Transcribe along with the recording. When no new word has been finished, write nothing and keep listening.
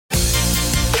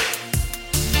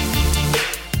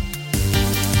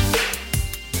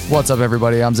What's up,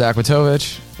 everybody? I'm Zach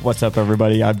Witovich. What's up,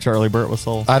 everybody? I'm Charlie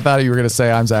Birtwhistle. I thought you were going to say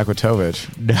I'm Zach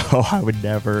Witovich. No, I would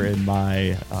never in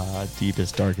my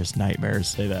deepest, darkest nightmares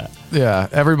say that. Yeah,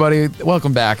 everybody,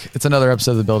 welcome back. It's another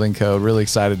episode of The Building Code. Really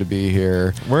excited to be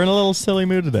here. We're in a little silly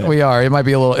mood today. We are. It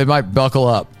might buckle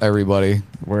up, everybody.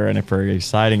 We're in a pretty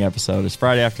exciting episode. It's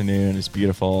Friday afternoon. It's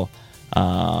beautiful.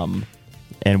 And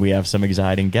we have some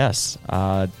exciting guests.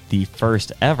 The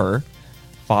first ever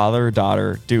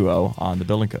father-daughter duo on The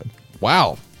Building Code.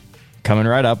 Wow. Coming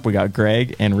right up, we got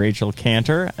Greg and Rachel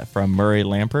Cantor from Murray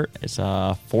Lampert. It's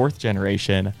a fourth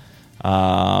generation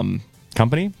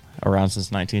company around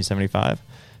since 1975.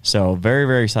 So very,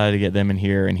 very excited to get them in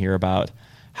here and hear about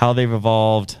how they've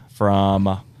evolved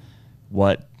from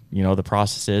what, the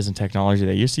process is and technology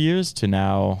they used to use to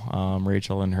now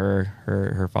Rachel and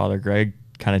her father, Greg,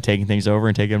 kind of taking things over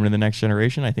and taking them to the next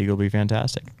generation. I think it'll be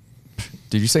fantastic.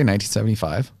 Did you say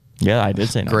 1975? Yeah, I did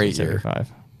say Great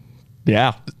 1975.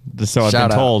 Yeah. So I've Shout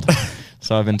been out. told.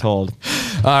 So I've been told.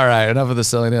 All right, enough of the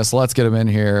silliness. Let's get them in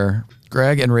here.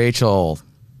 Greg and Rachel,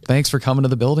 thanks for coming to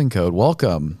The Building Code.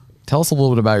 Welcome. Tell us a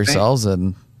little bit about yourselves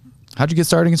and how'd you get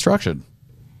started in construction?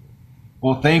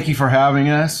 Well, thank you for having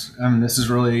us. This is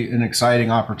really an exciting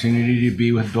opportunity to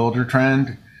be with Builder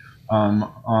Trend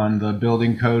on the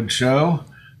Building Code show.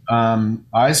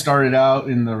 I started out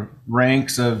in the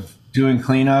ranks of doing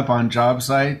cleanup on job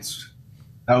sites.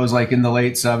 That was like in the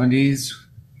late 70s.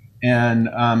 And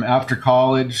after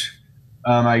college,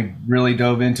 I really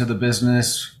dove into the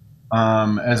business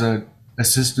as an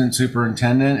assistant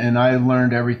superintendent, and I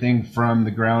learned everything from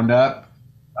the ground up,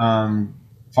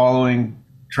 following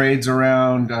trades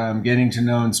around, getting to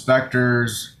know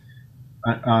inspectors,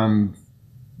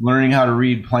 learning how to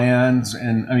read plans.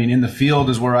 And I mean, in the field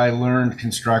is where I learned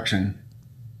construction.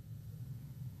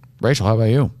 Rachel, how about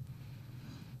you?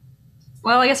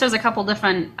 Well, I guess there's a couple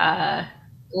different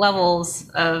levels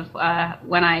of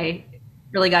when I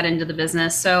really got into the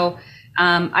business. So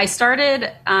I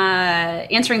started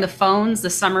answering the phones the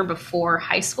summer before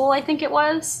high school, I think it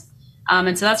was.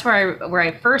 And so that's where I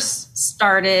first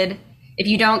started. If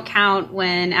you don't count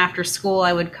when after school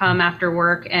I would come after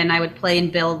work and I would play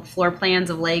and build floor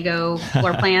plans of Lego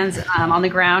floor plans on the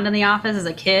ground in the office as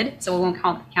a kid. So we won't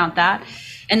count that.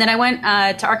 And then I went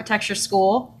to architecture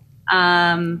school.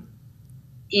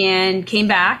 And came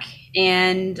back,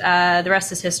 and the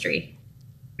rest is history.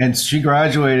 And she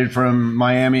graduated from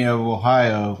Miami of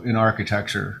Ohio in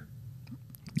architecture.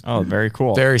 Oh, very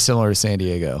cool. Very similar to San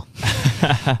Diego.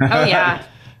 Oh, yeah.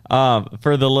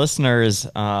 For the listeners,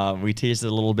 we teased it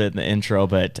a little bit in the intro,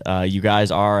 but you guys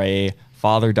are a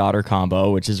father-daughter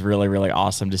combo, which is really, really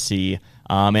awesome to see.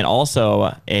 And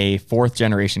also a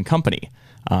fourth-generation company.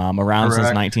 Around Correct.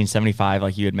 Since 1975,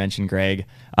 like you had mentioned, Greg.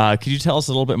 Could you tell us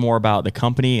a little bit more about the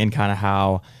company and kind of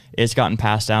how it's gotten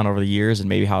passed down over the years and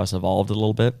maybe how it's evolved a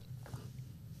little bit?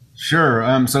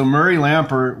 Sure. So Murray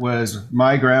Lampert was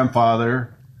my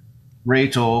grandfather,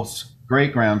 Rachel's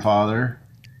great-grandfather.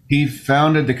 He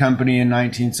founded the company in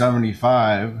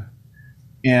 1975.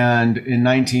 And in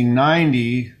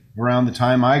 1990, around the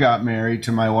time I got married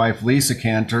to my wife, Lisa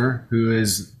Cantor, who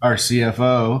is our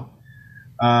CFO,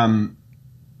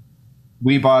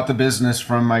 we bought the business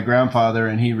from my grandfather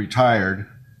and he retired.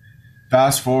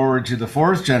 Fast forward to the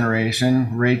fourth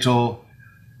generation, Rachel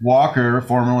Walker,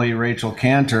 formerly Rachel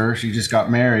Cantor. She just got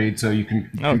married, so you can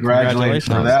congratulate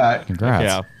her for that.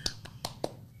 Congrats.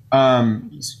 Yeah.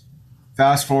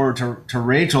 Fast forward to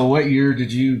Rachel. What year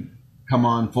did you come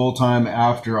on full-time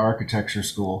after architecture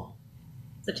school?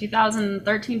 So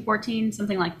 2013, 14,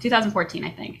 something like 2014,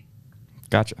 I think.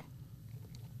 Gotcha.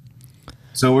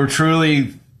 So we're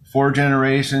truly 4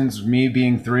 generations, me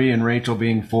being 3 and Rachel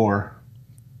being 4.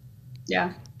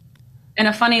 Yeah. And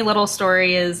a funny little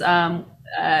story is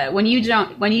when you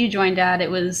joined Dad,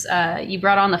 it was you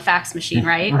brought on the fax machine,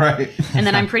 right? Right. And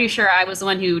then I'm pretty sure I was the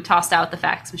one who tossed out the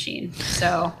fax machine.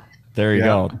 So There you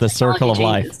go. The circle of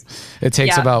life. It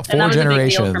takes about 4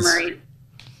 generations.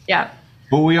 Yeah.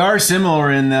 But we are similar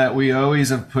in that we always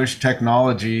have pushed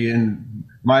technology, and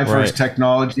my first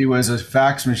technology was a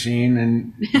fax machine,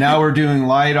 and now we're doing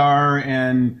LiDAR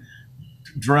and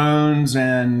drones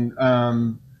and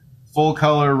full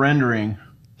color rendering.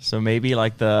 So maybe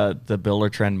like the Builder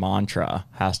Trend mantra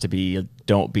has to be,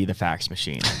 don't be the fax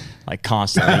machine. Like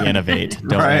constantly innovate.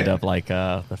 Don't end up like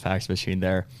the fax machine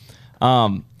there.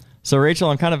 So Rachel,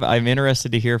 I'm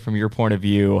interested to hear from your point of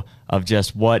view of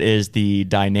just what is the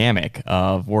dynamic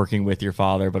of working with your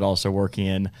father, but also working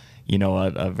in,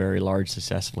 a very large,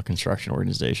 successful construction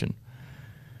organization.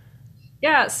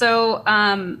 Yeah. So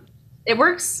it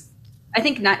works, I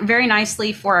think, very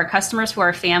nicely for our customers, who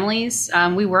are families.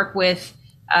 We work with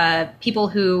people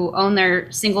who own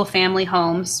their single family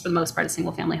homes, for the most part,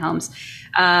 single family homes.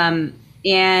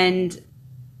 And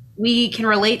we can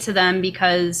relate to them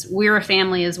because we're a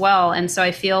family as well. And so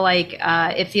I feel like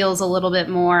it feels a little bit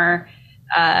more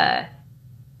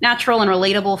natural and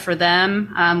relatable for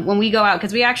them when we go out,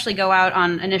 because we actually go out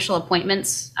on initial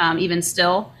appointments even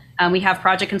still. We have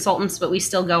project consultants, but we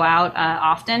still go out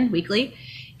often, weekly.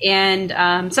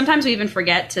 And sometimes we even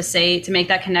forget to make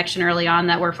that connection early on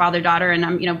that we're father-daughter, and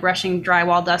I'm brushing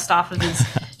drywall dust off of his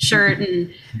shirt,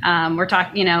 and we're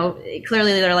talking,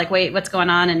 clearly they're like, wait, what's going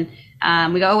on? And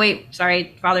we go, oh wait,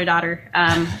 sorry, father-daughter.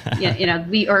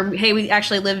 We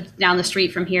actually lived down the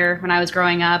street from here when I was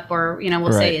growing up, or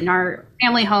we'll say in our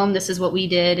family home, this is what we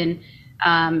did. And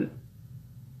I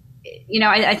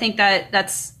think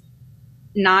that's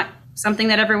not something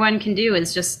that everyone can do,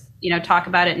 is just talk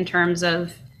about it in terms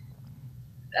of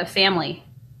a family.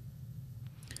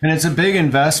 And it's a big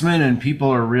investment, and people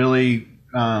are really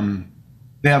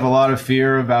they have a lot of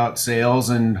fear about sales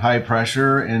and high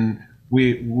pressure, and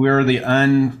we're the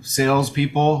unsales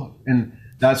people, and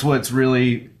that's what's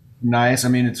really nice. I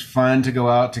mean, it's fun to go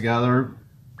out together,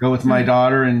 go with my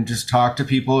daughter and just talk to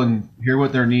people and hear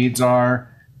what their needs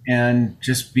are, and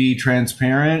just be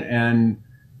transparent and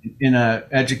in a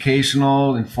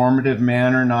educational, informative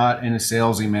manner, not in a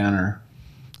salesy manner.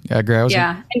 Yeah, Greg.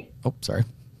 Sorry.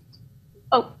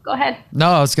 Oh, go ahead. No,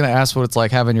 I was going to ask what it's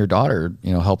like having your daughter,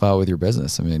 help out with your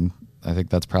business. I mean, I think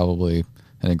that's probably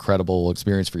an incredible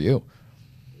experience for you.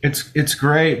 It's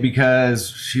great because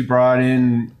she brought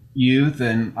in youth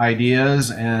and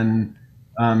ideas and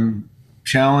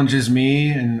challenges me,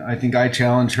 and I think I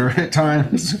challenge her at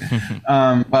times.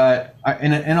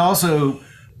 And also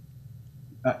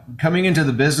coming into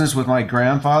the business with my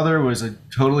grandfather was a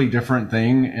totally different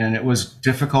thing, and it was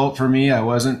difficult for me. I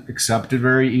wasn't accepted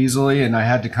very easily, and I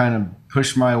had to kind of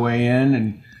push my way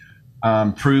in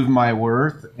and prove my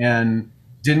worth, and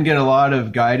didn't get a lot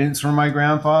of guidance from my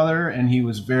grandfather, and he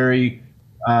was very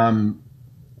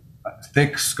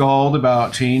thick-skulled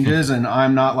about changes, and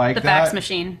I'm not like that. The fax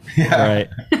machine. Yeah. Right.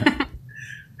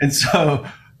 And so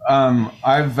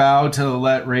I vowed to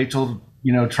let Rachel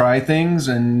try things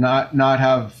and not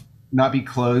be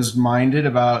closed-minded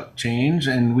about change.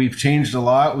 And we've changed a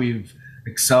lot. We've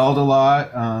excelled a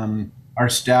lot. Our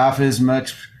staff is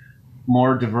much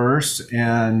more diverse,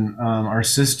 and our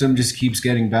system just keeps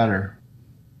getting better.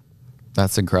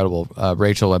 That's incredible.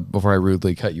 Rachel, before I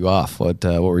rudely cut you off, what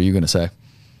were you going to say?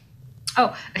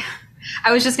 Oh,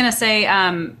 I was just going to say,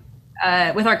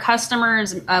 with our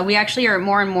customers, we actually are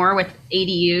more and more with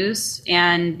ADUs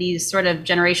and these sort of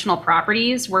generational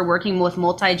properties. We're working with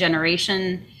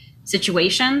multi-generation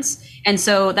situations. And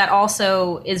so that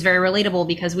also is very relatable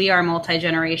because we are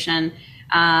multi-generation.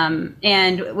 And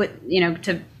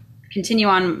to continue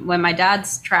on what my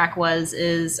dad's track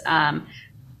is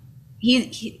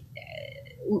he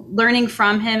learning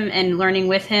from him and learning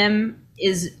with him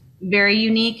is very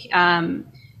unique.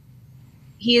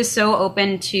 He is so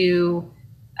open to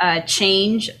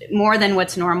change more than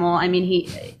what's normal. I mean,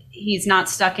 he's not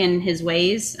stuck in his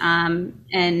ways,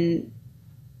 and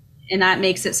that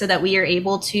makes it so that we are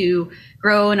able to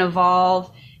grow and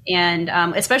evolve, and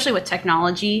especially with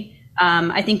technology.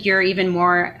 I think you're even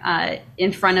more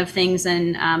in front of things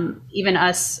than even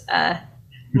us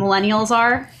millennials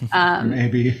are.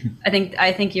 Maybe.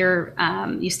 I think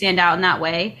you stand out in that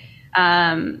way.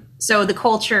 So the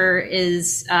culture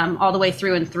is all the way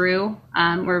through and through.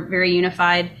 We're very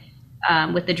unified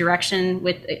with the direction,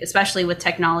 especially with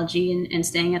technology and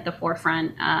staying at the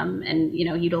forefront, and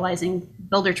utilizing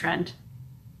Builder Trend.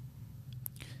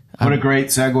 What a great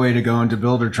segue to go into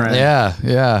Builder Trend.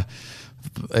 Yeah.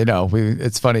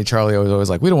 It's funny. Charlie was always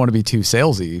like, we don't want to be too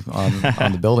salesy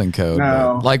on the building code.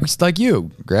 No. Like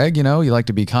you, Greg, you like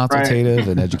to be consultative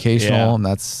and educational, and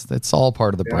that's all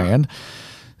part of the brand.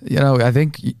 I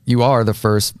think you are the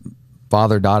first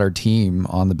father-daughter team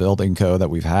on the building code that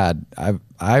we've had.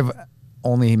 I've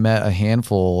only met a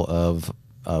handful of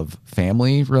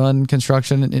family-run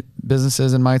construction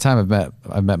businesses in my time.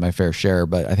 I've met my fair share,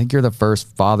 but I think you're the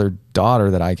first father-daughter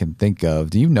that I can think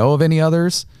of. Do you know of any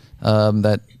others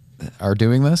that are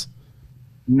doing this?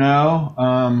 No.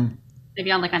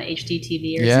 Maybe on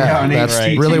HGTV or something. That's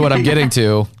really what I'm getting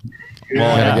to.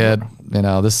 Yeah. Good.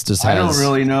 This just has... I don't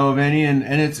really know of any, and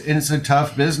it's a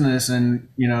tough business, and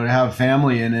to have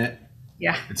family in it.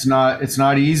 Yeah. It's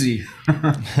not easy,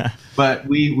 but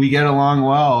we get along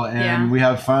well, and we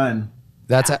have fun.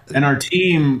 And our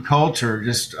team culture,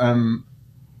 just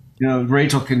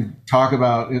Rachel can talk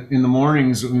about it in the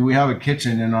mornings. We have a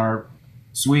kitchen in our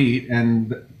suite,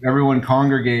 and everyone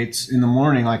congregates in the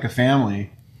morning like a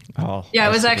family. Oh, yeah, it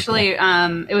was super actually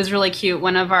cool. it was really cute.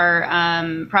 One of our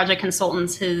project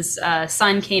consultants, his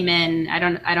son came in. I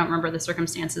don't remember the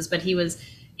circumstances, but he was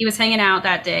hanging out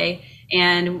that day,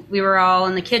 and we were all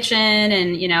in the kitchen,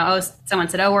 and someone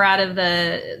said, "Oh, we're out of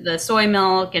the soy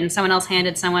milk," and someone else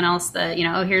handed someone else the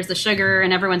 "Oh, here's the sugar,"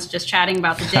 and everyone's just chatting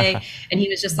about the day, and he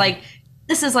was just like,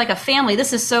 "This is like a family.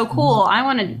 This is so cool. I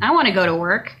want to go to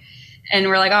work," and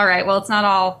we're like, "All right, well, it's not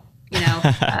all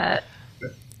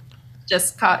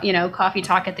just coffee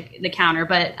talk at the counter,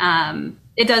 but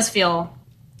it does feel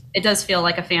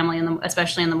like a family,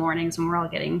 especially in the mornings when we're all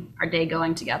getting our day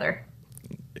going together."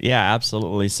 Yeah,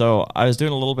 absolutely. So I was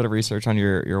doing a little bit of research on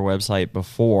your website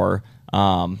before,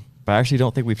 but I actually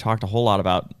don't think we've talked a whole lot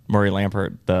about Murray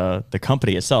Lampert, the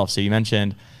company itself. So you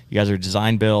mentioned you guys are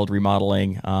design, build,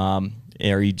 remodeling. Are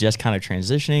you just kind of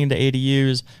transitioning to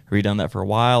ADUs? Have you done that for a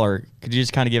while? Or could you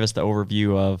just kind of give us the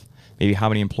overview of maybe how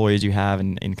many employees you have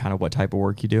and kind of what type of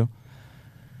work you do?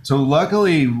 So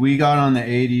luckily we got on the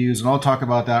ADUs, and I'll talk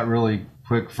about that really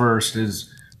quick first,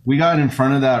 is we got in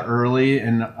front of that early,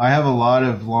 and I have a lot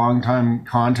of longtime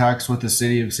contacts with the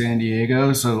city of San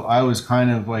Diego. So I was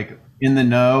kind of like in the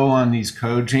know on these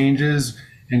code changes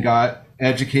and got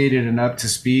educated and up to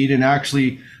speed. And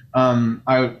actually,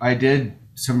 I did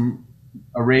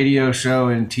a radio show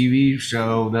and TV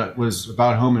show that was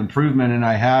about home improvement, and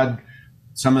I had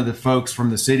some of the folks from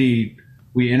the city.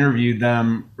 We interviewed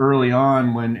them early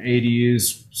on when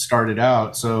ADUs started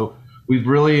out. So we've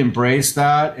really embraced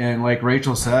that. And like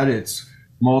Rachel said, it's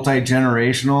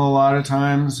multi-generational a lot of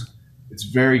times. It's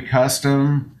very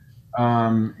custom,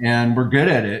 and we're good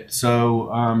at it. So,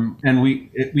 and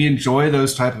we enjoy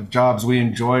those type of jobs. We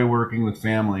enjoy working with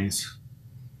families.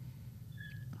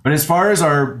 But as far as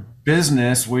our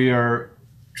business, we are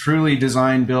truly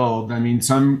design build. I mean,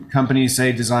 some companies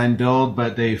say design build,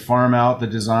 but they farm out the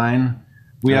design.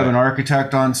 We have an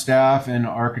architect on staff and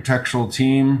architectural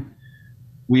team.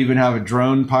 We even have a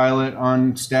drone pilot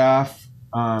on staff.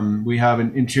 We have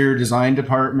an interior design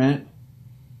department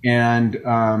and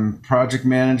project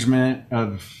management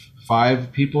of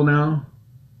 5 people now.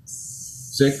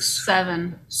 6?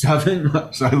 7.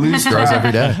 7? So I lose track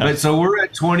every day. But so we're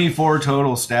at 24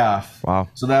 total staff. Wow.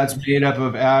 So that's made up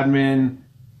of admin,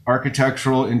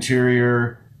 architectural,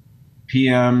 interior,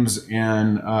 PMs,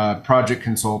 and project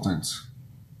consultants.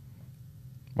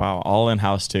 Wow. All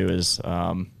in-house too is,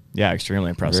 extremely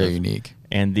impressive. Very unique.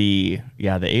 And the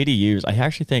ADUs, I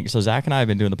actually think, so Zach and I have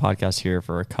been doing the podcast here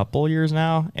for a couple years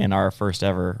now, and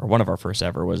one of our first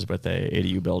ever was with a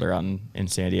ADU builder out in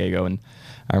San Diego. And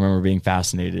I remember being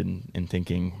fascinated and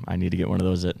thinking I need to get one of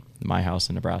those at my house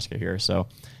in Nebraska here. So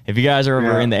if you guys are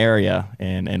ever in the area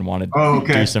and want to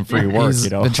do some free work, He's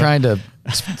been trying to,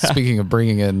 speaking of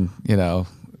bringing in,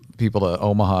 people to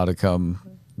Omaha to come,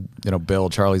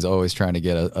 build. Charlie's always trying to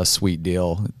get a sweet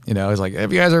deal. He's like,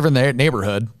 if you guys are ever in the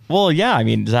neighborhood. Well, yeah. I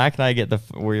mean, Zach and I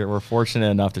we're fortunate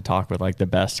enough to talk with like the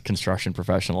best construction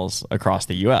professionals across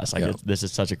the U.S. Like this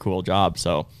is such a cool job.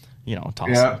 So,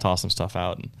 toss some stuff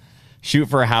out and shoot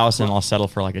for a house, and I'll settle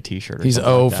for like a T-shirt. He's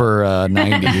 0 for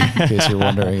 90, in case you're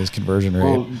wondering his conversion rate.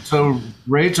 Well, so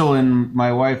Rachel and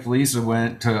my wife Lisa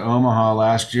went to Omaha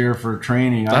last year for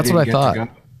training. That's what I thought.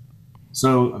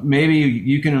 So maybe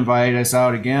you can invite us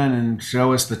out again and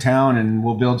show us the town, and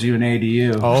we'll build you an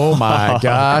ADU. Oh my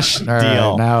gosh! All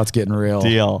right, now it's getting real.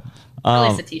 Deal. At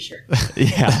least a T-shirt.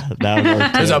 Yeah, that would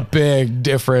work too. There's a big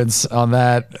difference on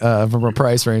that from a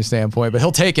price range standpoint, but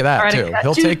he'll take that too.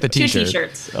 He'll take the T-shirt. 2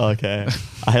 T-shirts. Okay,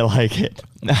 I like it.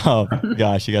 Oh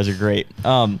gosh, you guys are great.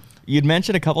 You'd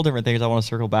mentioned a couple different things I want to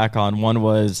circle back on. One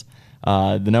was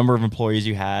the number of employees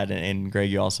you had, and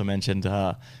Greg, you also mentioned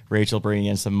Rachel bringing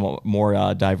in some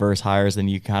more diverse hires than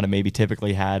you kind of maybe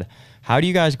typically had. How do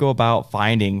you guys go about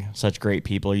finding such great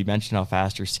people? You mentioned how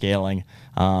fast you're scaling,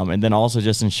 and then also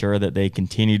just ensure that they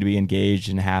continue to be engaged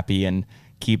and happy and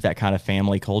keep that kind of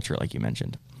family culture like you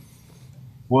mentioned.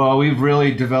 Well, we've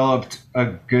really developed a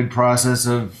good process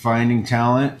of finding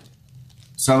talent.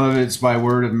 Some of it's by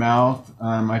word of mouth.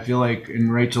 I feel like,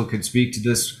 and Rachel could speak to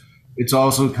this, it's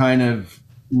also kind of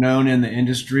known in the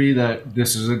industry that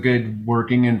this is a good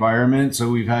working environment. So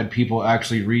we've had people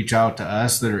actually reach out to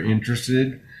us that are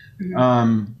interested.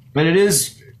 But it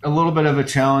is a little bit of a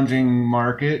challenging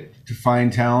market to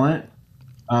find talent.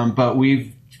 But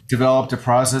we've developed a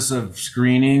process of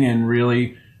screening and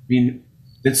really,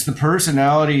 it's the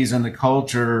personalities and the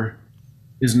culture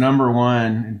is number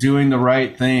one, doing the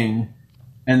right thing.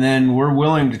 And then we're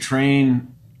willing to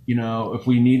train, if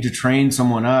we need to train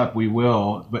someone up, we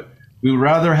will. But we would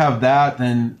rather have that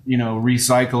than,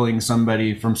 recycling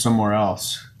somebody from somewhere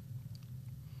else.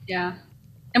 Yeah.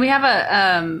 And we have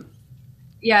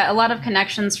Yeah, a lot of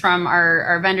connections from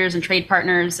our vendors and trade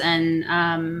partners and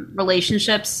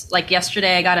relationships. Like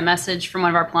yesterday, I got a message from one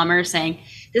of our plumbers saying,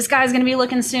 "This guy's going to be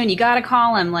looking soon. You got to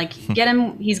call him. Like, get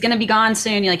him. He's going to be gone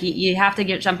soon. Like, you have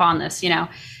to jump on this."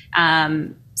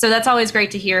 So that's always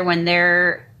great to hear when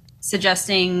they're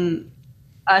suggesting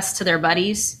us to their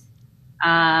buddies.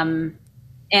 Even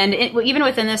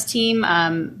within this team,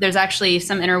 there's actually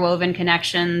some interwoven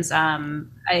connections.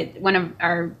 One of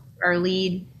our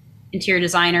lead interior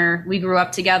designer, we grew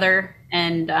up together,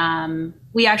 and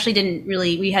we actually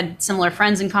we had similar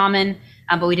friends in common,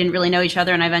 but we didn't really know each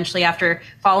other. And eventually, after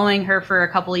following her for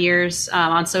a couple of years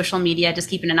on social media, just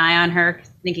keeping an eye on her,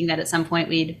 thinking that at some point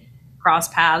we'd cross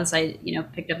paths, I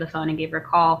picked up the phone and gave her a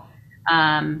call.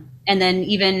 And then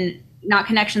even not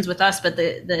connections with us, but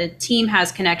the team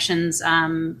has connections.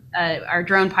 Our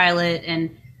drone pilot and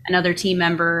another team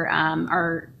member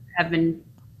have been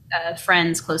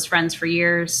close friends for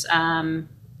years.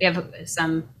 We have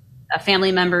some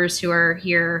family members who are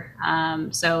here,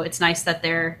 so it's nice that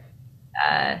they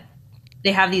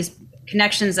have these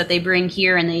connections that they bring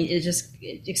here, and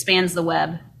it expands the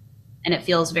web, and it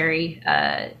feels very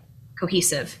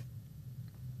cohesive.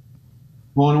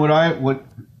 Well, and what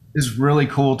is really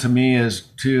cool to me is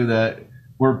too that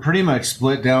we're pretty much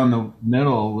split down the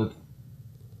middle with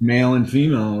male and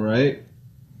female, right?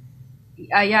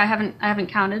 Yeah, I haven't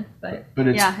counted, but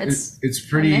it's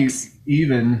pretty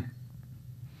even.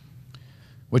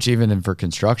 Which even for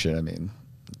construction, I mean,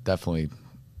 definitely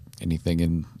anything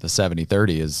in the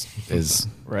 70-30 is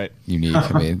right. Unique.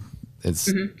 I mean,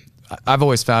 it's I've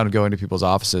always found going to people's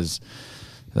offices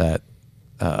that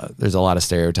there's a lot of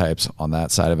stereotypes on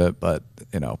that side of it, but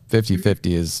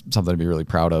 50-50 is something to be really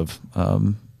proud of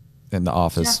in the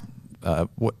office. Yeah.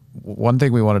 One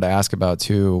thing we wanted to ask about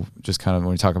too, just kind of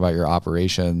when we talk about your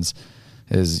operations,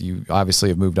 is you obviously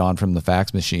have moved on from the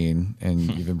fax machine and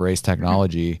you've embraced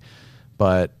technology,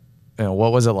 but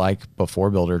what was it like before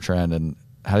Builder-Trend, and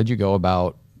how did you go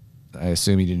about? I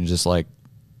assume you didn't just like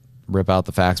rip out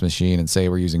the fax machine and say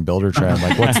we're using Builder-Trend.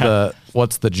 Like,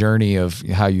 what's the journey of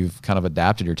how you've kind of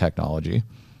adapted your technology?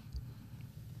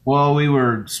 Well, we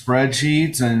were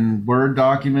spreadsheets and Word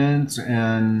documents,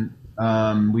 and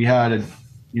we had a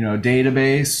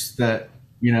database that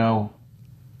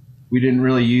we didn't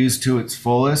really use to its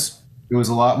fullest. It was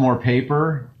a lot more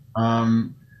paper. I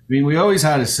mean, we always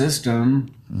had a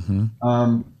system.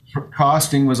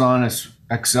 Costing was on an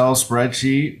Excel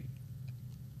spreadsheet,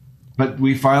 but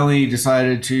we finally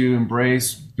decided to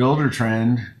embrace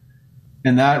Builder-Trend,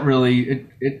 and that really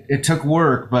it took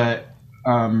work, but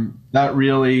that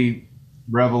really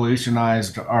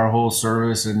revolutionized our whole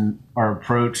service and our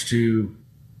approach to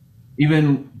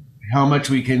even how much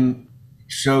we can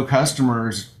show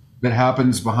customers that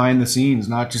happens behind the scenes,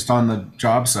 not just on the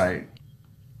job site.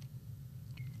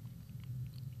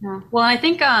 Yeah. Well, I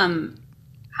think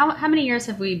how many years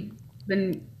have we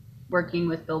been working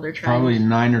with Builder-Trend? Probably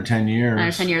 9 or 10 years. 9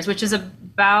 or 10 years, which is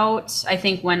about, I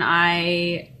think, when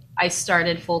I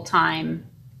started full time.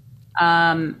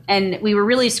 And we were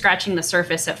really scratching the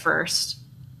surface at first.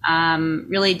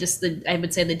 Really just I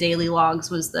would say the daily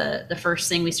logs was the first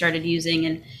thing we started using.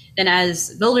 And then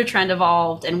as Builder-Trend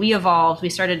evolved and we evolved, we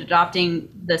started adopting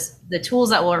the tools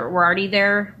that were already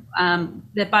there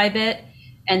bit by bit.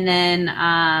 And then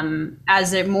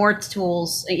as there more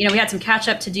tools, we had some catch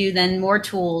up to do, then more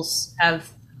tools have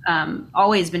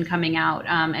always been coming out.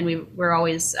 And we're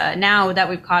always, now that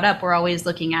we've caught up, we're always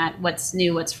looking at what's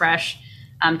new, what's fresh,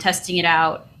 testing it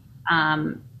out.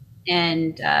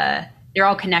 And they're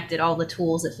all connected, all the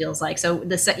tools, it feels like. So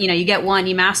you get one,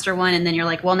 you master one, and then you're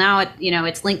like, well, now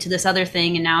it's linked to this other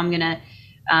thing. And now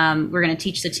we're going to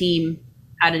teach the team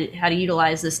how to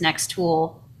utilize this next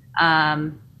tool.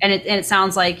 And it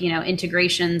sounds like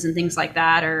integrations and things like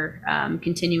that are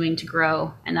continuing to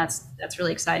grow, and that's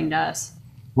really exciting to us.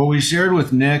 Well, we shared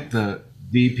with Nick, the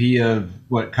VP of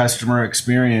customer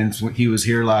experience, when he was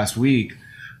here last week.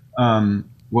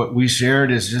 What we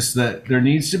shared is just that there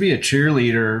needs to be a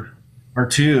cheerleader or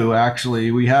two.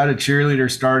 Actually, we had a cheerleader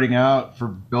starting out for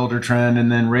Builder-Trend,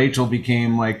 and then Rachel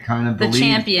became like kind of the lead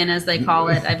champion, as they call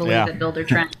it, I believe, at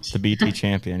Builder-Trend. The BT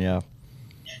champion, yeah.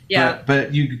 Yeah,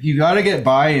 but you got to get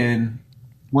buy-in.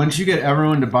 Once you get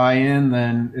everyone to buy in,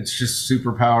 then it's just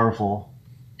super powerful.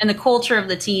 And the culture of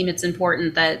the team, it's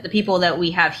important that the people that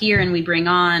we have here and we bring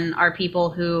on are people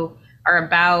who are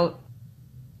about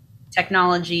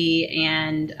technology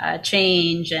and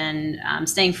change and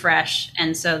staying fresh.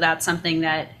 And so that's something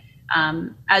that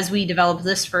as we develop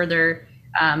this further,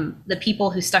 the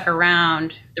people who stuck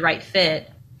around, the right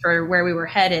fit for where we were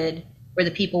headed, were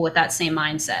the people with that same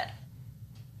mindset.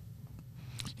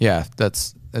 Yeah,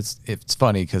 that's it's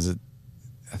funny because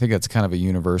I think it's kind of a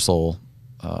universal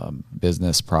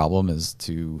business problem is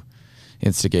to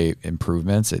instigate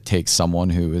improvements. It takes someone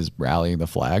who is rallying the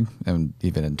flag, and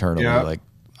even internally, like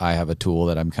I have a tool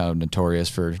that I'm kind of notorious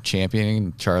for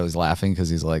championing. Charlie's laughing because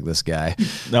he's like, this guy.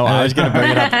 No, I was going to bring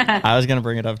it up. I was going to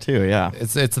bring it up too. Yeah.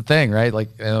 It's a thing, right? Like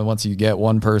once you get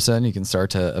one person, you can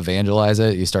start to evangelize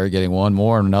it. You start getting one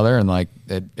more and another. And like,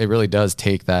 it really does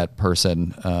take that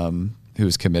person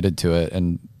who's committed to it.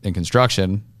 And in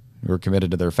construction, who are committed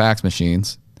to their fax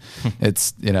machines.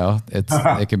 It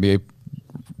can be a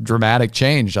dramatic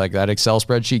change. Like that Excel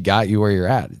spreadsheet got you where you're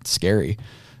at. It's scary.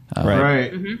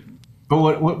 Right. Mm-hmm.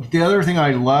 But what the other thing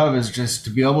I love is just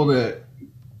to be able to,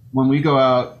 when we go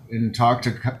out and talk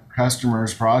to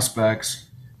customers, prospects,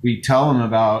 we tell them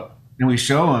about, and we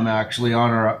show them actually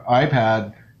on our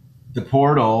iPad, the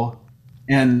portal.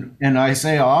 And I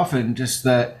say often just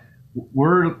that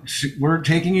we're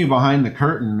taking you behind the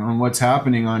curtain on what's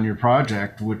happening on your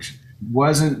project, which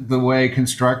wasn't the way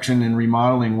construction and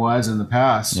remodeling was in the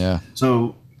past. Yeah.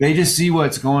 So they just see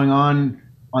what's going on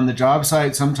the job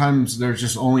site. Sometimes there's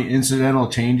just only incidental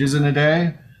changes in a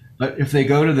day. But if they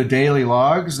go to the daily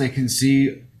logs, they can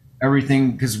see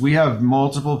everything because we have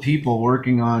multiple people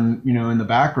working on, in the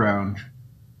background.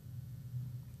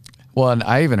 Well, and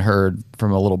I even heard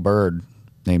from a little bird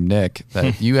named Nick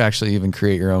that you actually even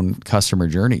create your own customer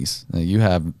journeys. You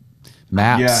have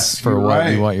maps for what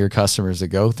you want your customers to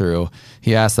go through.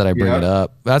 He asked that I bring it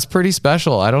up. That's pretty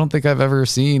special. I don't think I've ever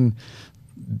seen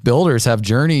builders have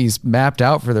journeys mapped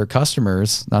out for their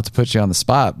customers. Not to put you on the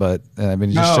spot, but I mean,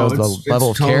 it just shows the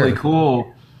level of care. It's totally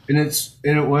cool. And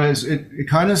it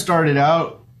kind of started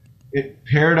out, it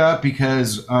paired up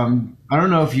because I don't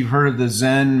know if you've heard of the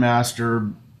Zen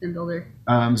master,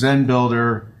 Zen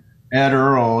builder, Ed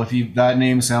Earl. That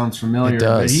name sounds familiar,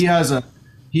 but he has a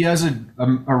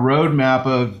roadmap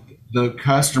of the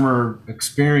customer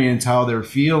experience, how they're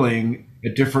feeling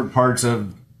at different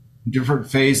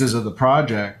phases of the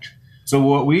project. So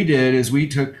what we did is we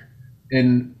took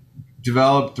and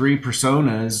developed 3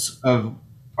 personas of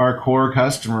our core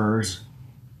customers,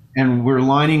 and we're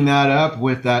lining that up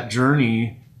with that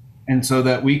journey. And so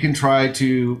that we can try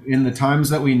to, in the times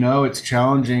that we know it's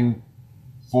challenging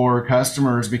for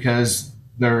customers because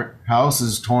their house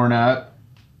is torn up,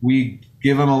 we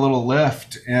give them a little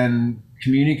lift and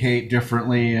communicate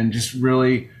differently and just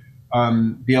really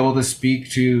be able to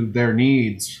speak to their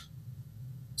needs.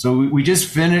 So we just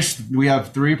finished, we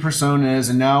have 3 personas,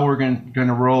 and now we're going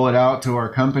to roll it out to our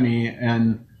company,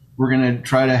 and we're going to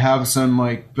try to have some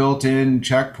like built-in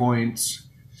checkpoints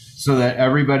so that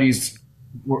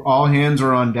all hands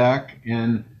are on deck,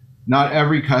 and not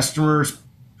every customer's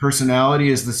personality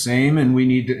is the same. And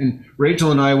and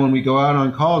Rachel and I, when we go out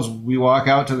on calls, we walk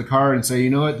out to the car and say, you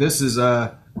know what, this is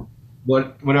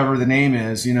whatever the name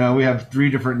is, we have 3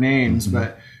 different names,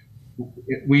 but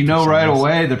we know right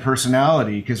away the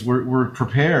personality because we're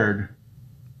prepared,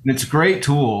 and it's great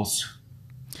tools.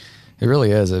 It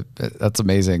really is. That's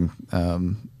amazing.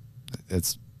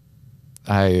 It's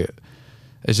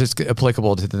just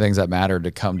applicable to the things that matter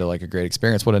to come to like a great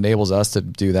experience. What enables us to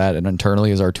do that, and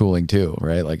internally, is our tooling too,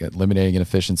 right? Like eliminating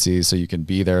inefficiencies so you can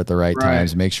be there at the right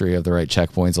times, make sure you have the right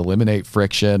checkpoints, eliminate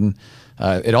friction.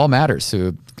 It all matters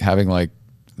to having like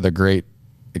the great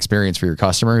experience for your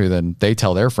customer, who then they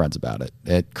tell their friends about it.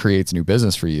 It creates new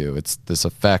business for you. It's this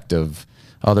effect of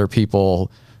other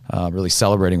people really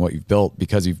celebrating what you've built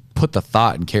because you've put the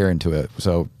thought and care into it.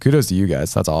 So kudos to you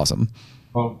guys. That's awesome.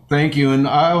 Well, thank you. And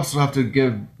I also have to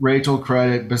give Rachel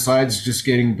credit, besides just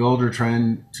getting Builder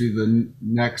Trend to the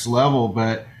next level,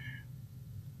 but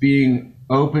being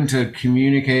open to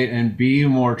communicate and be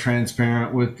more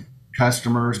transparent with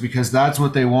customers, because that's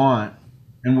what they want.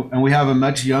 And we have a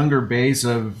much younger base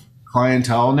of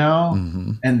clientele now,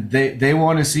 and they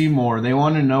want to see more. They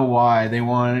want to know why. They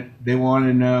want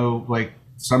to know, like,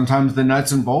 sometimes the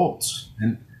nuts and bolts.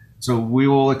 And so we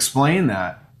will explain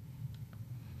that.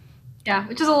 Yeah,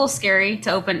 which is a little scary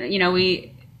to open.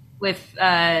 With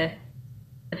the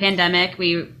pandemic,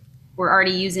 we were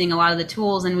already using a lot of the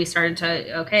tools, and we started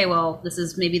to, this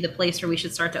is maybe the place where we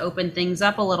should start to open things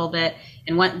up a little bit.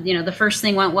 And the first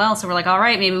thing went well, so we're like, all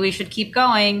right, maybe we should keep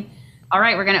going. All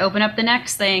right, we're going to open up the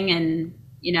next thing, and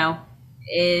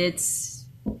it's,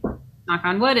 knock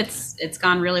on wood, it's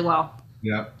gone really well.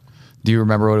 Yeah. Do you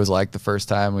remember what it was like the first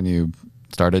time when you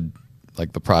started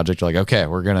like the project? You're like, okay,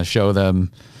 we're going to show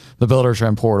them the Builder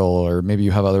Trend portal, or maybe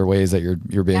you have other ways that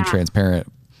you're being transparent.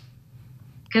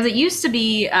 Because it used to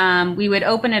be, we would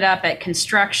open it up at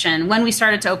construction. When we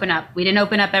started to open up, we didn't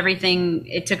open up everything.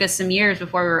 It took us some years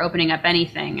before we were opening up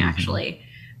anything, actually.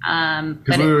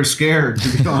 Because we were scared,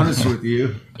 to be honest with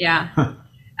you. Yeah.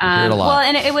 Well,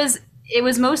 and it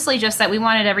was mostly just that we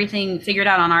wanted everything figured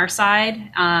out on our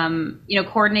side.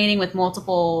 Coordinating with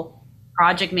multiple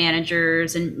project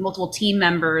managers and multiple team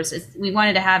members. We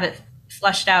wanted to have it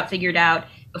flushed out, figured out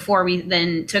before we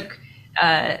then took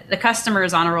the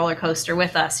customers on a roller coaster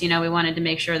with us. We wanted to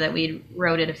make sure that we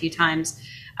rode it a few times.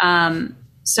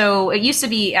 So it used to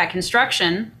be at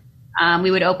construction, we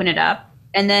would open it up,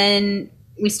 and then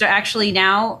we actually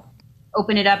now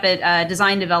open it up at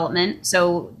design development.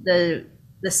 So the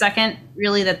second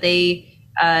really that they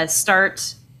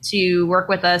start to work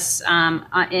with us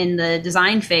in the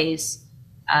design phase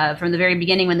from the very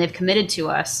beginning when they've committed to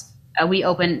us, we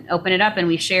open it up and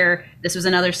we share. This was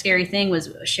another scary thing, was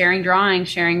sharing drawings,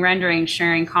 sharing rendering,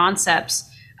 sharing concepts,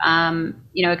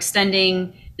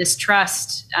 extending this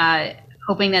trust,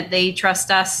 hoping that they trust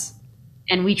us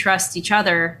and we trust each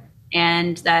other,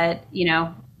 and that,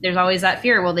 there's always that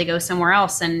fear, will they go somewhere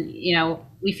else? And,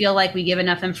 we feel like we give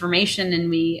enough information and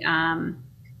we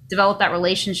develop that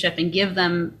relationship and give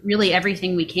them really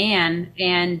everything we can,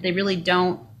 and they really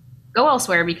don't go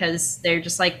elsewhere because they're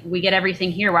just like, we get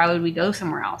everything here. Why would we go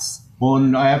somewhere else? Well,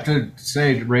 and I have to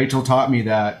say, Rachel taught me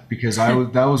that, because that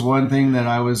was one thing that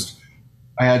I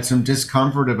had some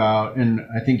discomfort about. And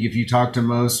I think if you talk to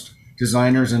most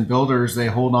designers and builders, they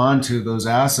hold on to those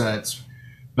assets.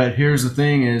 But here's the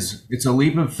thing is, it's a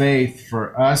leap of faith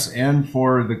for us and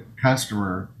for the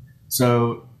customer.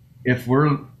 So if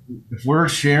we're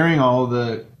sharing all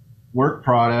the work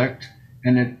product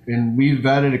and we've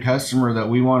vetted a customer that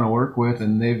we want to work with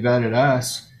and they've vetted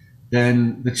us,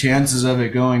 then the chances of it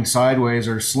going sideways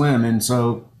are slim. And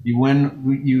so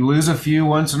you lose a few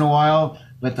once in a while,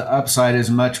 but the upside is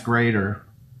much greater.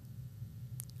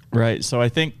 Right. So I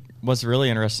think what's really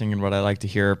interesting and what I like to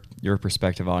hear your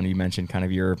perspective on, you mentioned kind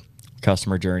of your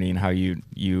customer journey and how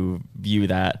you view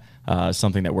that.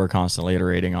 Something that we're constantly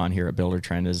iterating on here at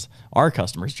Builder-Trend is our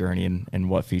customer's journey and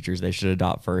what features they should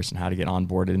adopt first and how to get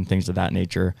onboarded and things of that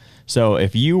nature. So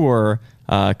if you were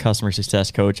a customer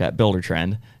success coach at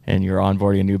Builder-Trend and you're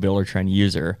onboarding a new Builder-Trend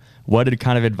user, what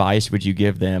kind of advice would you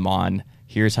give them on,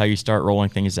 here's how you start rolling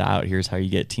things out, here's how you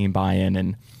get team buy-in?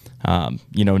 And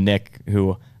Nick,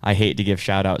 who I hate to give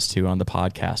shout outs to on the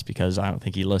podcast because I don't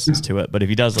think he listens to it, but if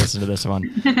he does listen to this one,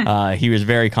 he was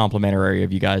very complimentary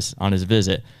of you guys on his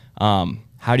visit.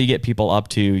 How do you get people up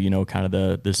to, kind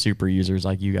of the super users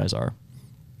like you guys are?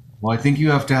 Well, I think you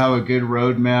have to have a good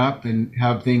roadmap and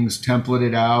have things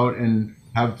templated out and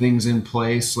have things in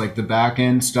place, like the back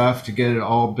end stuff, to get it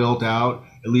all built out,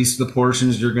 at least the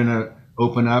portions you're going to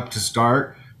open up to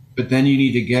start. But then you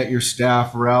need to get your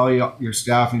staff, rally your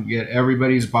staff and get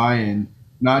everybody's buy-in,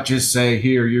 not just say,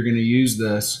 here, you're going to use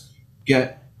this.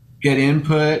 Get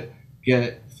input,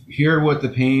 hear what the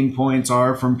pain points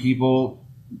are from people,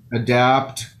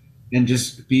 adapt, and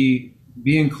just be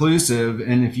inclusive.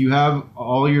 And if you have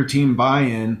all your team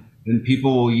buy-in, then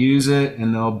people will use it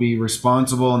and they'll be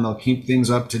responsible and they'll keep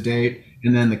things up to date.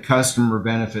 And then the customer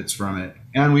benefits from it.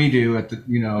 And we do at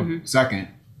the, second.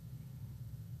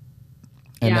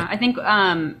 Yeah, I think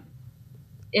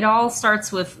it all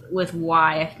starts with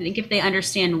why. I think if they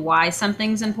understand why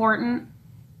something's important,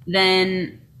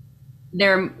 then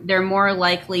they're more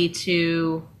likely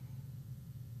to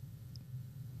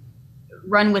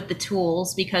run with the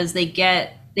tools, because they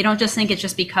don't just think it's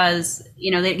just because,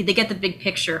 they get the big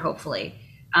picture, hopefully.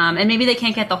 And maybe they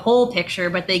can't get the whole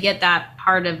picture, but they get that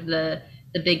part of the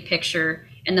big picture.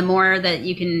 And the more that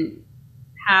you can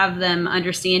have them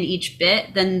understand each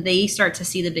bit, then they start to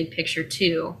see the big picture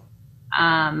too.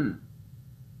 And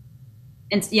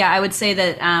yeah, I would say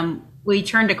that we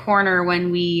turned a corner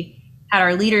when we had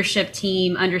our leadership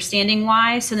team understanding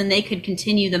why, so then they could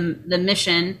continue the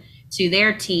mission to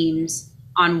their teams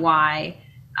on why.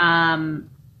 And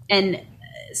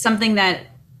something that,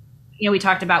 we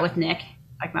talked about with Nick,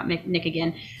 talk about Nick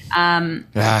again.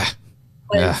 That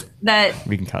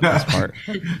we can cut this part.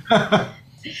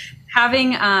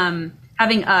 Having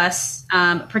us,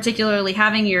 particularly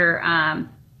having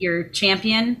your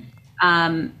champion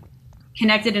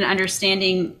connected and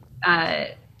understanding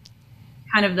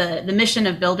kind of the mission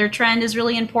of Builder-Trend is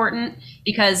really important,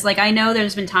 because I know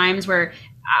there's been times where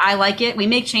I like it. We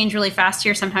make change really fast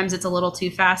here. Sometimes it's a little too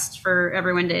fast for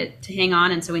everyone to hang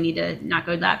on, and so we need to not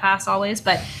go that fast always.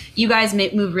 But you guys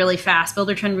move really fast.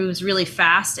 Builder-Trend moves really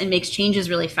fast and makes changes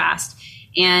really fast.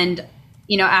 And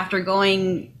after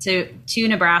going to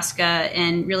Nebraska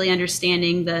and really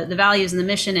understanding the values and the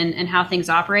mission and how things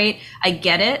operate, I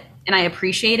get it. and I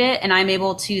appreciate it. And I'm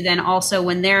able to then also,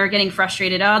 when they're getting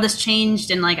frustrated, oh, this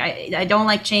changed, and like I don't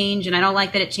like change, and I don't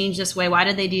like that it changed this way. Why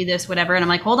did they do this? Whatever. And I'm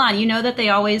like, hold on, you know that they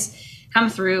always come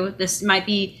through. This might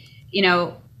be,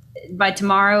 by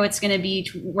tomorrow it's going to be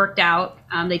worked out.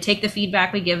 They take the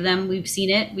feedback we give them. We've seen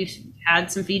it. We've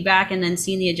had some feedback and then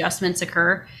seen the adjustments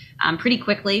occur pretty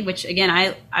quickly, which again,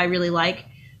 I really like.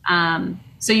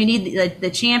 So you need the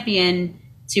champion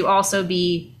to also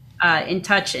be in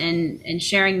touch and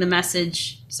sharing the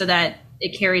message so that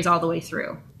it carries all the way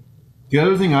through. The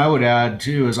other thing I would add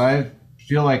too is I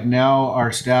feel like now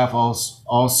our staff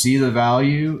all see the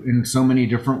value in so many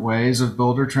different ways of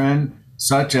Builder Trend,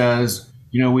 such as,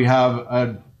 we have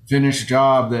a finished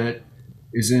job that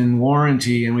is in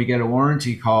warranty and we get a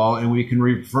warranty call and we can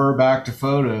refer back to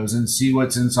photos and see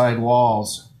what's inside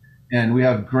walls. And we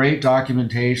have great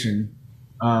documentation.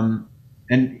 And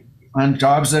on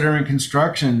jobs that are in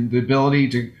construction, the ability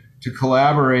to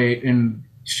collaborate and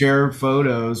share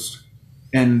photos.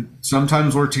 And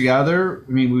sometimes we're together.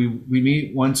 I mean, we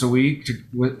meet once a week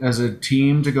as a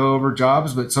team to go over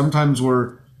jobs, but sometimes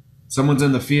someone's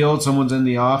in the field, someone's in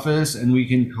the office, and we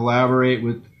can collaborate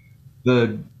with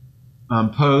the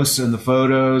posts and the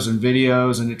photos and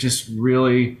videos, and it just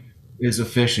really is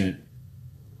efficient.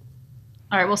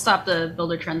 All right, we'll stop the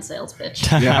Builder Trend sales pitch.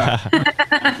 Yeah.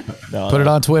 Put it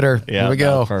on Twitter. Yeah, there we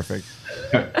go. Perfect.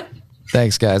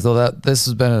 Thanks, guys. Well, this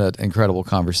has been an incredible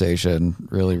conversation.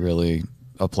 Really, really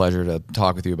a pleasure to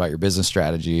talk with you about your business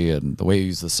strategy and the way you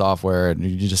use the software. And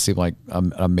you just seem like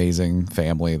an amazing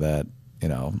family that,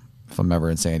 if I'm ever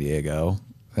in San Diego,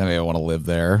 I may want to live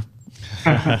there.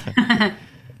 We're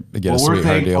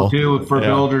thankful too for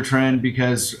Builder Trend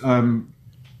because we're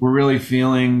really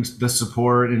feeling the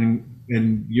support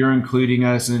and you're including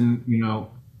us in,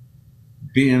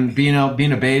 being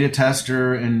a beta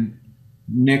tester, and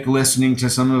Nick listening to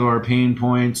some of our pain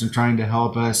points and trying to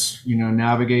help us,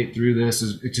 navigate through this.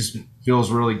 It just feels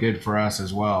really good for us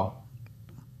as well.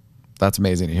 That's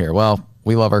amazing to hear. Well,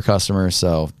 we love our customers,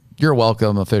 so you're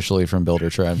welcome officially from Builder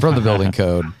Trend, from the Building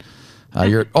Code.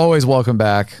 You're always welcome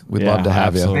back. We'd love to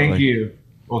have absolutely. you. Thank you.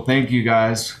 Well, thank you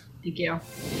guys. Thank you.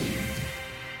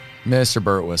 Mr.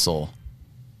 Birtwistle,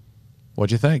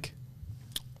 what'd you think?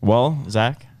 Well,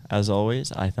 Zach, as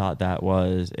always, I thought that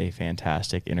was a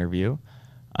fantastic interview.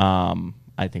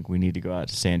 I think we need to go out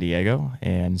to San Diego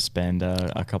and spend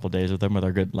a couple days with them with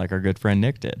our good friend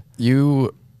Nick did.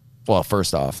 Well,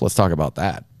 first off, let's talk about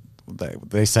that.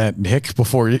 They sent Nick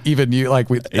before even you.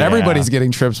 Everybody's getting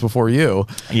trips before you.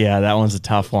 Yeah, that one's a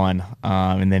tough one.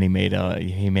 And then he made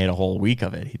a whole week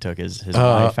of it. He took his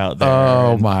wife out there.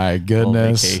 Oh my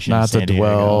goodness! Not to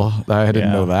dwell. I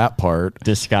didn't know that part.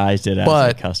 Disguised it as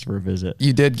a customer visit.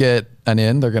 You did get an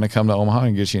in. They're going to come to Omaha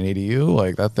and get you an ADU,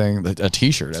 like that thing, a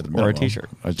T-shirt at the minimum. Or a T-shirt.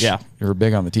 Yeah, you're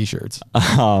big on the T-shirts.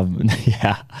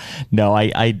 Yeah. No,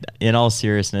 I in all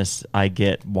seriousness, I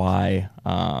get why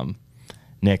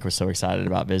Nick was so excited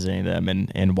about visiting them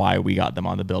and why we got them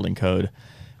on the Building Code.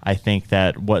 I think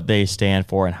that what they stand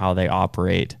for and how they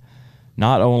operate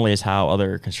not only is how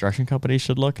other construction companies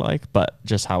should look like, but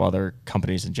just how other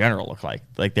companies in general look like.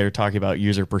 Like they're talking about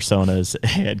user personas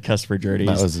and customer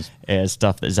journeys and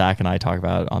stuff that Zach and I talk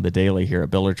about on the daily here at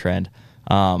Builder Trend.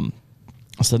 I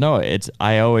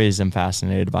always am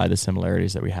fascinated by the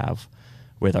similarities that we have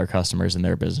with our customers and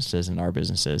their businesses and our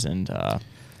businesses. And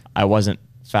I wasn't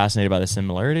fascinated by the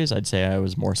similarities. I'd say I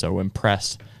was more so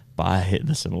impressed by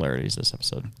the similarities this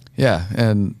episode. Yeah,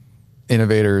 and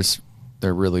innovators,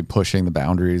 they're really pushing the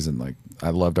boundaries, and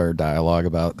I loved our dialogue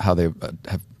about how they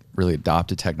have really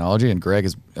adopted technology, and Greg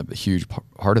is a huge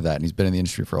part of that, and he's been in the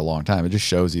industry for a long time. It just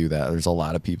shows you that there's a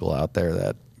lot of people out there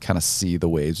that kind of see the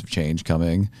waves of change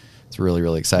coming. It's really,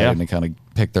 really exciting to kind of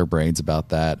pick their brains about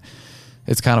that.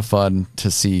 It's kind of fun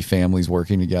to see families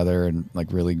working together and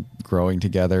really growing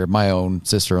together. My own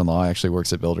sister-in-law actually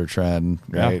works at Builder Trend,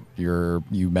 right? You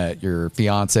met your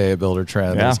fiance at Builder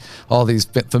Trend. There's all these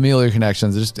familiar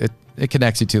connections. It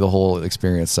connects you to the whole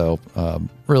experience. So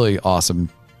really awesome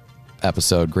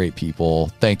episode. Great people.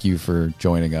 Thank you for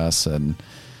joining us. And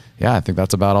I think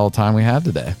that's about all the time we have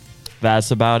today.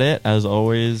 That's about it. As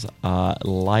always,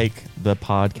 like the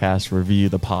podcast, review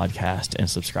the podcast, and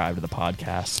subscribe to the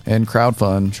podcast. And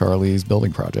crowdfund Charlie's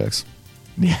building projects.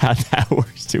 Yeah, that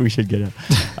works too. We should get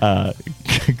a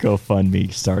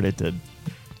GoFundMe started to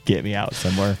get me out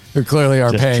somewhere. We clearly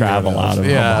are just paying travel out of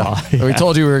Omaha. We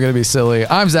told you we were going to be silly.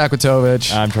 I'm Zach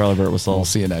Witovich. I'm Charlie Birtwistle. We'll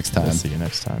see you next time. We'll see you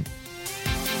next time.